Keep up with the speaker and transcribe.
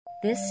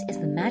This is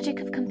the Magic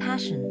of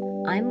Compassion.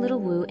 I'm Little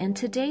Wu, and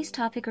today's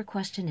topic or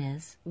question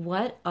is,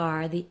 what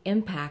are the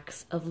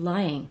impacts of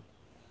lying?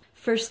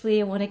 Firstly,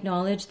 I want to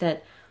acknowledge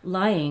that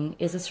lying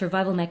is a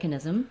survival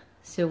mechanism.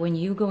 So when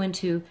you go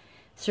into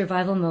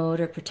survival mode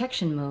or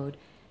protection mode,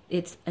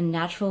 it's a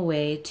natural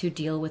way to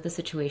deal with a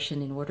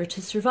situation in order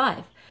to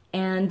survive.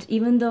 And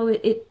even though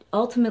it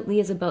ultimately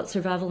is about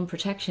survival and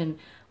protection,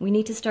 we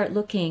need to start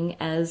looking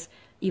as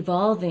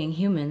evolving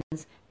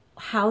humans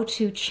how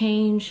to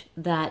change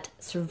that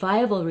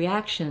survival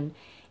reaction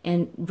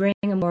and bring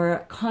a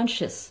more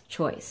conscious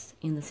choice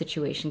in the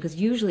situation. Because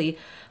usually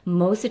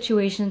most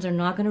situations are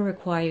not going to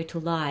require you to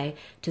lie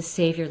to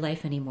save your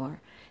life anymore.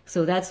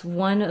 So that's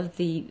one of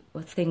the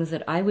things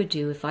that I would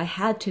do. If I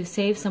had to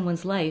save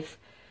someone's life,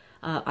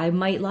 I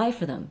might lie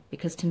for them,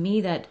 because to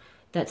me that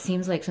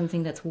seems like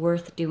something that's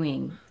worth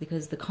doing,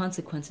 because the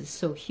consequence is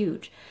so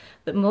huge.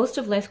 But most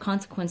of life's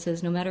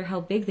consequences, no matter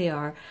how big they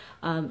are,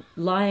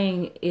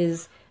 lying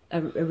is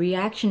a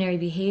reactionary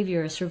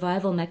behavior, a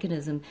survival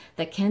mechanism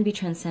that can be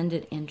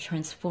transcended and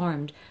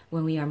transformed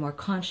when we are more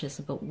conscious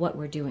about what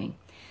we're doing.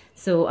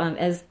 So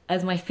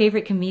as my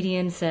favorite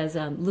comedian says,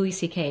 Louis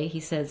C.K., he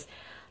says,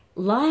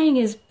 lying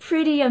is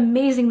pretty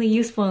amazingly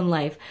useful in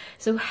life.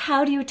 So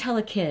how do you tell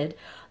a kid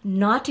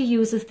not to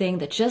use a thing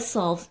that just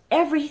solves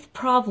every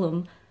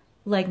problem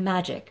like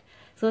magic?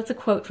 So that's a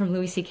quote from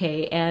Louis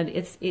C.K., and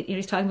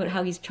he's talking about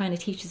how he's trying to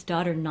teach his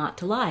daughter not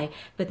to lie.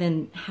 But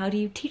then how do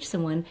you teach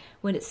someone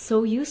when it's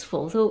so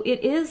useful? So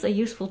it is a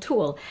useful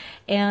tool.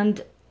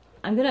 And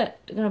I'm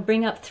gonna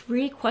bring up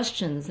 3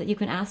 questions that you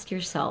can ask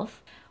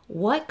yourself.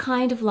 What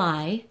kind of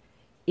lie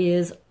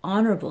is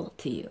honorable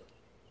to you?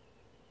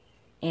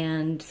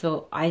 And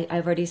so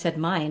I've already said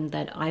mine,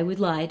 that I would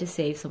lie to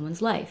save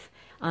someone's life.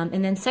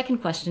 And then second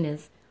question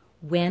is,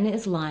 when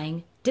is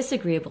lying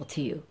disagreeable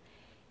to you?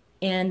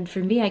 And for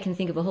me, I can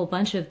think of a whole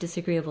bunch of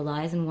disagreeable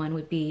lies, and one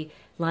would be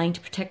lying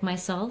to protect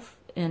myself,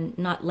 and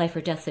not life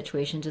or death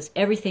situation, just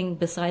everything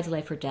besides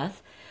life or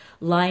death.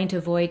 Lying to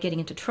avoid getting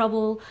into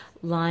trouble,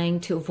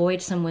 lying to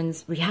avoid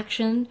someone's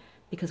reaction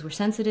because we're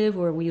sensitive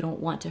or we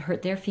don't want to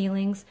hurt their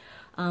feelings.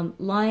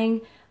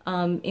 Lying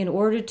in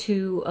order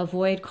to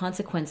avoid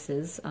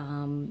consequences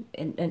and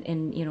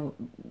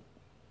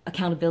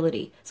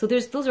accountability. So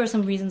those are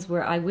some reasons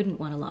where I wouldn't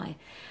want to lie.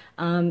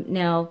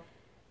 Now,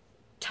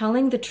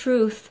 telling the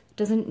truth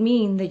doesn't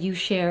mean that you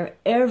share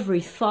every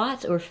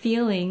thought or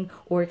feeling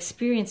or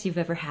experience you've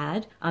ever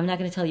had. I'm not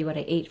going to tell you what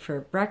I ate for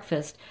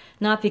breakfast,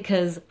 not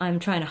because I'm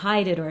trying to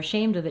hide it or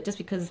ashamed of it, just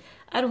because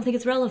I don't think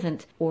it's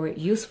relevant or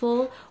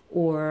useful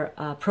or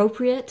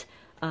appropriate.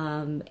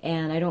 And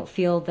I don't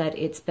feel that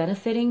it's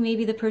benefiting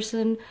maybe the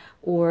person,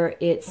 or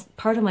it's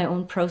part of my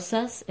own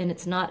process, and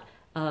it's not,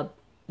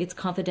 it's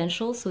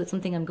confidential, so it's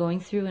something I'm going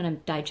through and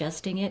I'm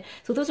digesting it.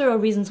 So those are all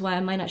reasons why I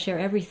might not share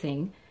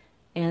everything.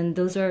 And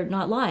those are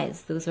not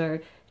lies. Those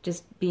are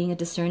just being a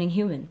discerning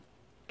human.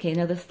 Okay,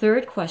 now the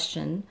third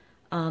question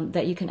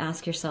that you can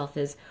ask yourself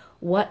is,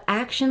 what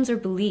actions or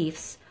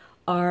beliefs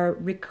are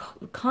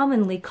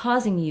commonly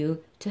causing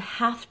you to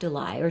have to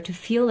lie or to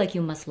feel like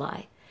you must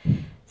lie?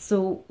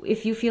 So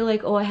if you feel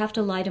like, oh, I have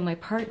to lie to my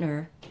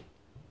partner,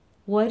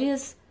 what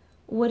is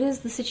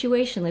the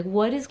situation? Like,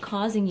 what is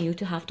causing you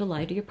to have to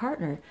lie to your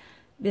partner?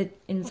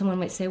 And someone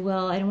might say,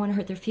 well, I don't want to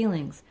hurt their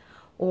feelings.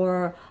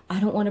 Or I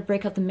don't want to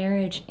break up the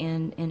marriage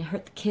and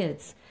hurt the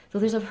kids. So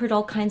I've heard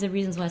all kinds of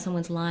reasons why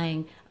someone's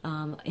lying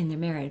in their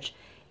marriage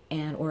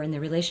or in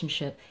their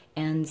relationship.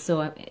 And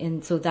so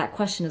that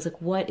question is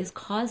like, what is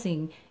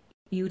causing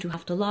you to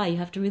have to lie? You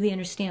have to really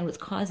understand what's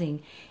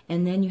causing,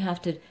 and then you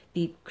have to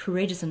be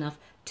courageous enough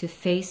to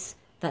face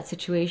that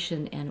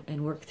situation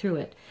and work through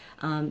it.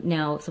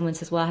 Now, someone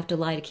says, well, I have to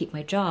lie to keep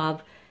my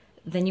job.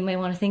 Then you might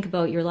want to think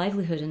about your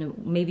livelihood, and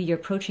maybe you're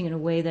approaching in a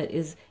way that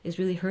is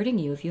really hurting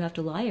you if you have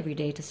to lie every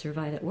day to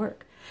survive at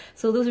work.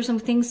 So those are some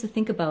things to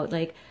think about,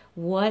 like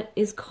what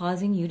is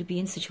causing you to be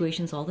in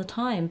situations all the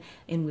time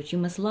in which you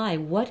must lie?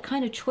 What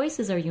kind of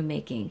choices are you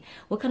making?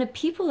 What kind of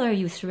people are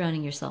you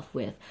surrounding yourself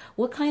with?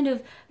 What kind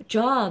of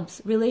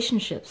jobs,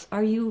 relationships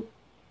are you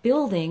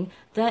building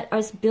that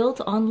are built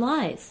on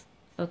lies?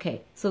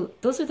 Okay, so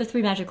those are the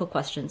 3 magical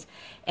questions.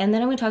 And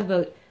then I'm going to talk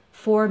about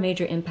 4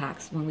 major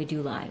impacts when we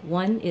do lie.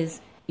 One is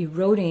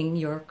eroding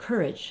your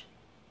courage.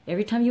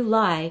 Every time you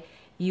lie,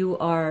 you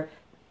are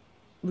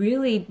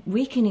really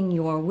weakening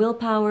your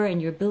willpower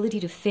and your ability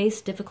to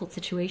face difficult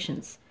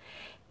situations.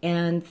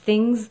 And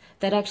things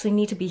that actually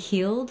need to be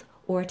healed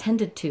or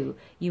attended to,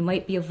 you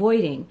might be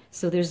avoiding.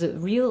 So there's a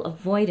real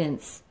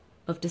avoidance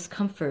of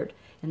discomfort,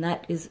 and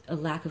that is a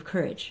lack of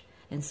courage.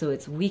 And so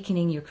it's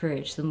weakening your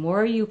courage. The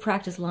more you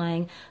practice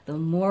lying, the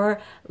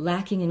more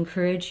lacking in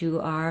courage you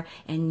are,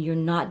 and you're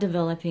not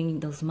developing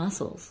those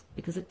muscles,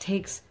 because it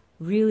takes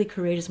really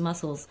courageous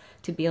muscles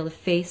to be able to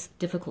face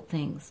difficult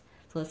things.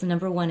 So that's the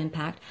number 1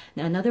 impact.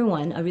 Now another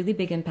one, a really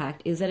big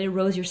impact, is that it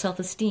erodes your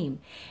self-esteem.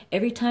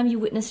 Every time you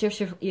witness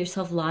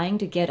yourself lying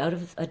to get out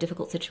of a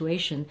difficult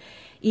situation,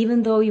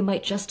 even though you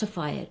might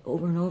justify it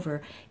over and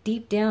over,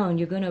 deep down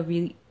you're going to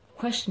be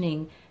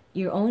questioning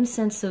your own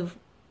sense of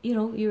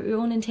your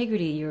own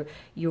integrity,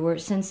 your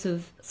sense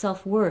of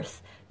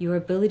self-worth, your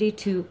ability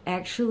to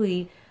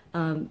actually,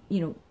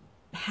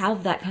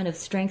 have that kind of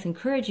strength and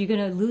courage, you're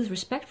going to lose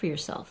respect for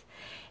yourself.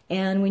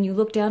 And when you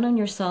look down on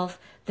yourself,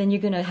 then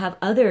you're going to have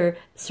other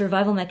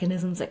survival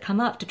mechanisms that come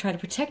up to try to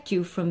protect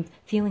you from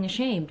feeling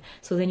ashamed.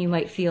 So then you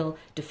might feel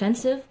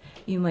defensive.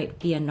 You might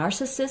be a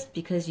narcissist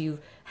because you've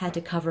had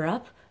to cover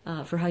up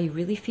for how you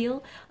really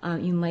feel.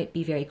 You might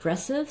be very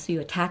aggressive, so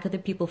you attack other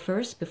people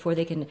first before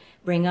they can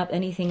bring up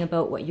anything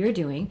about what you're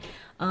doing.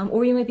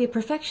 Or you might be a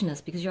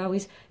perfectionist because you're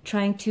always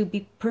trying to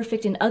be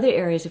perfect in other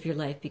areas of your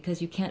life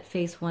because you can't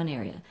face one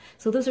area.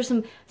 So those are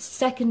some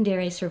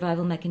secondary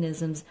survival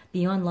mechanisms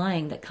beyond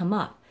lying that come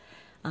up.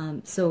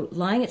 So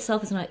lying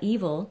itself is not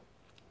evil,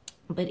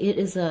 but it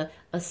is a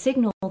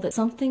signal that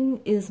something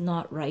is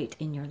not right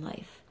in your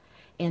life.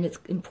 And it's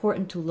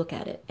important to look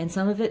at it. And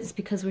some of it is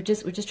because we're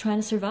just trying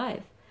to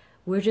survive.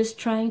 We're just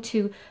trying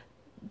to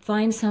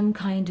find some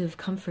kind of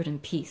comfort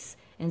and peace.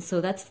 And so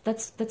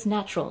that's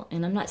natural.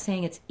 And I'm not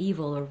saying it's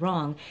evil or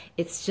wrong.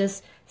 It's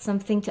just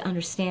something to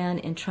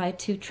understand and try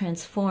to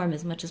transform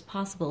as much as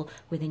possible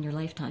within your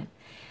lifetime.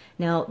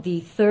 Now, the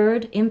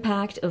third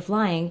impact of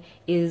lying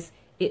is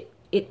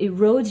it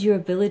erodes your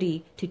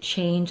ability to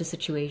change a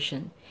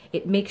situation.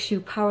 It makes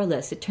you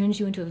powerless. It turns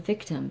you into a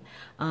victim.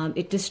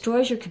 It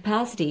destroys your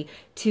capacity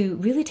to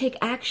really take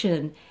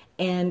action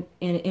and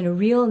in a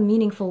real,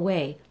 meaningful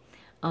way.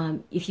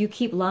 If you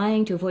keep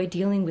lying to avoid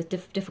dealing with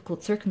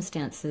difficult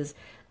circumstances,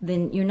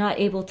 then you're not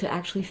able to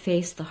actually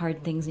face the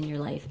hard things in your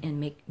life and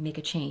make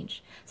a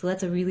change. So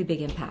that's a really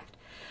big impact.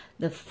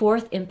 The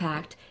fourth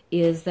impact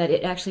is that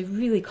it actually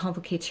really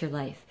complicates your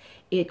life.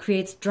 It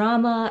creates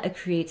drama, it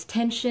creates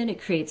tension,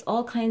 it creates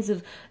all kinds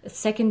of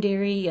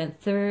secondary and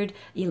third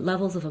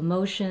levels of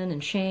emotion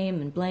and shame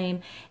and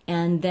blame,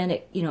 and then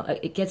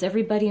it gets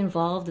everybody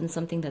involved in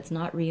something that's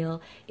not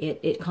real.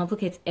 It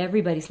complicates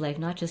everybody's life,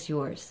 not just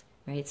yours.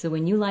 Right? So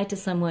when you lie to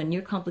someone,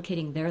 you're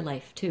complicating their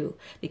life too,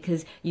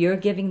 because you're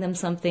giving them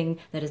something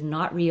that is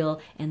not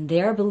real and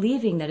they're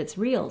believing that it's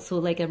real. So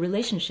like a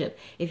relationship,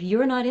 if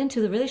you're not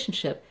into the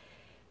relationship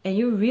and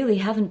you really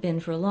haven't been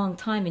for a long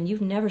time and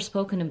you've never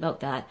spoken about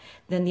that,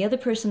 then the other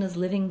person is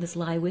living this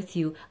lie with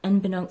you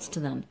unbeknownst to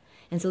them.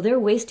 And so they're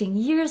wasting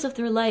years of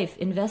their life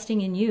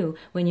investing in you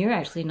when you're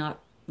actually not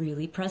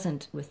really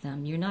present with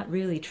them. You're not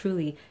really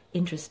truly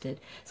interested.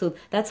 So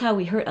that's how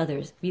we hurt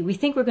others. We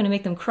think we're going to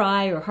make them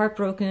cry or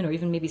heartbroken or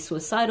even maybe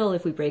suicidal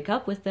if we break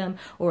up with them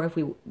or if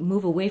we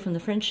move away from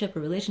the friendship or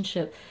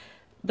relationship.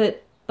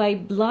 But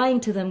by lying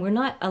to them, we're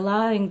not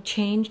allowing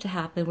change to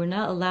happen. We're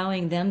not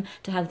allowing them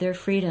to have their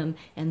freedom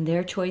and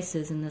their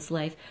choices in this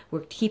life.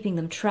 We're keeping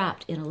them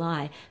trapped in a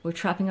lie. We're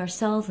trapping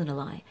ourselves in a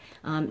lie.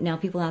 Now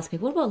people ask me,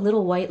 what about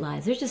little white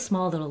lies? They're just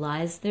small little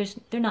lies.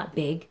 They're not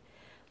big.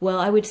 Well,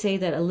 I would say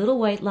that a little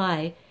white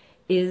lie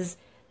is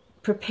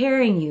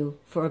preparing you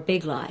for a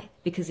big lie.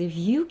 Because if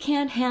you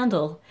can't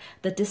handle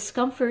the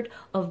discomfort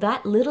of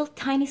that little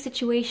tiny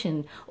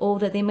situation, or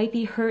that they might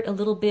be hurt a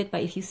little bit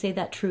by if you say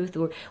that truth,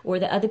 or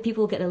that other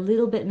people get a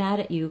little bit mad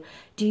at you,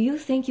 do you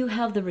think you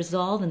have the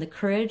resolve and the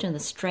courage and the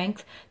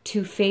strength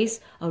to face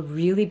a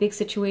really big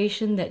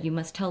situation that you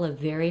must tell a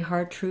very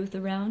hard truth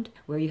around,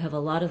 where you have a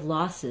lot of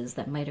losses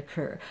that might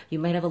occur? You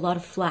might have a lot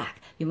of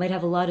flack. You might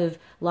have a lot of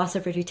loss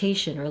of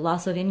reputation, or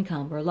loss of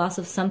income, or a loss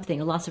of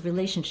something, a loss of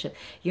relationship.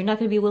 You're not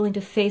going to be willing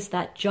to face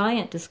that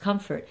giant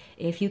discomfort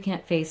if you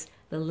can't face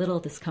the little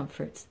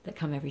discomforts that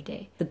come every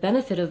day. The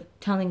benefit of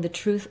telling the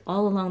truth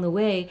all along the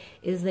way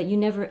is that you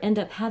never end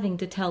up having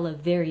to tell a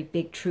very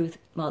big truth,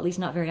 well, at least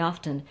not very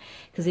often.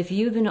 Because if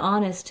you've been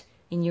honest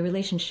in your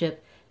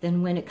relationship,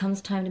 then when it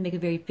comes time to make a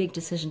very big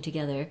decision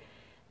together,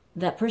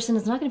 that person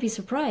is not going to be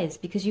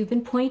surprised, because you've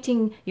been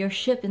pointing your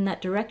ship in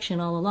that direction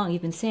all along.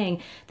 You've been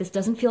saying, this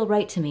doesn't feel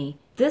right to me.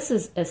 This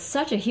is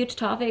such a huge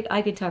topic.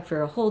 I could talk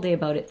for a whole day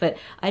about it, but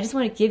I just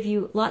want to give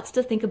you lots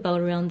to think about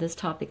around this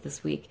topic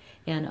this week.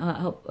 And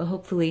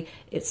hopefully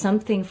it's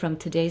something from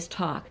today's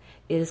talk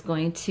is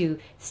going to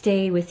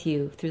stay with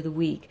you through the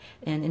week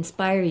and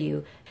inspire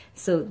you.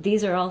 So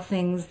these are all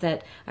things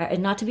that are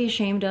not to be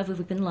ashamed of if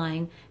we've been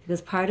lying,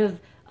 because part of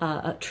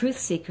a truth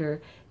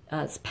seeker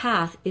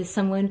path is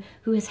someone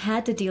who has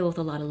had to deal with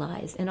a lot of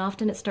lies, and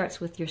often it starts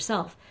with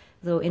yourself.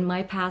 Though in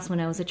my past, when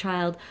I was a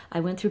child, I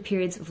went through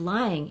periods of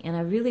lying, and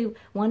I really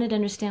wanted to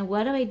understand,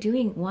 what am I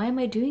doing? Why am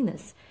I doing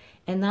this?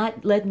 And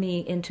that led me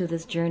into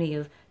this journey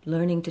of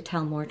learning to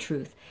tell more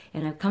truth.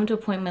 And I've come to a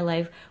point in my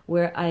life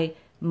where I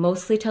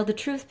mostly tell the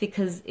truth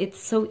because it's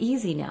so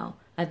easy now.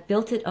 I've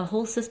built a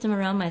whole system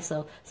around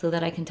myself so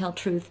that I can tell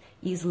truth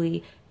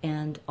easily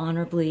and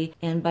honorably,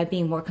 and by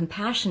being more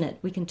compassionate,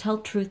 we can tell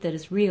truth that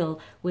is real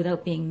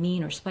without being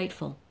mean or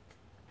spiteful.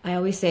 I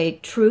always say,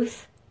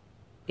 truth,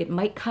 it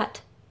might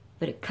cut,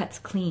 but it cuts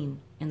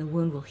clean, and the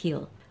wound will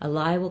heal. A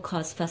lie will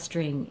cause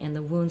festering, and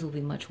the wounds will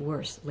be much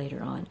worse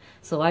later on.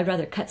 So I'd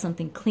rather cut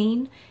something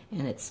clean,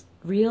 and it's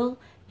real,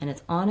 and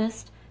it's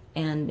honest,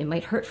 And it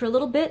might hurt for a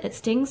little bit, it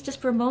stings just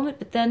for a moment,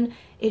 but then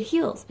it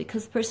heals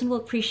because the person will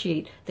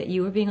appreciate that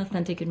you are being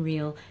authentic and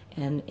real.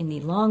 And in the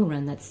long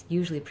run, that's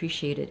usually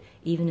appreciated.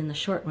 Even in the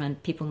short run,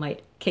 people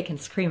might kick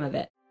and scream of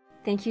it.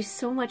 Thank you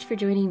so much for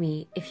joining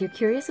me. If you're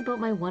curious about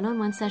my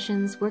one-on-one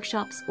sessions,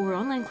 workshops, or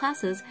online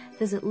classes,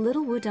 visit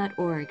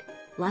littlewoo.org.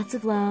 Lots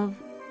of love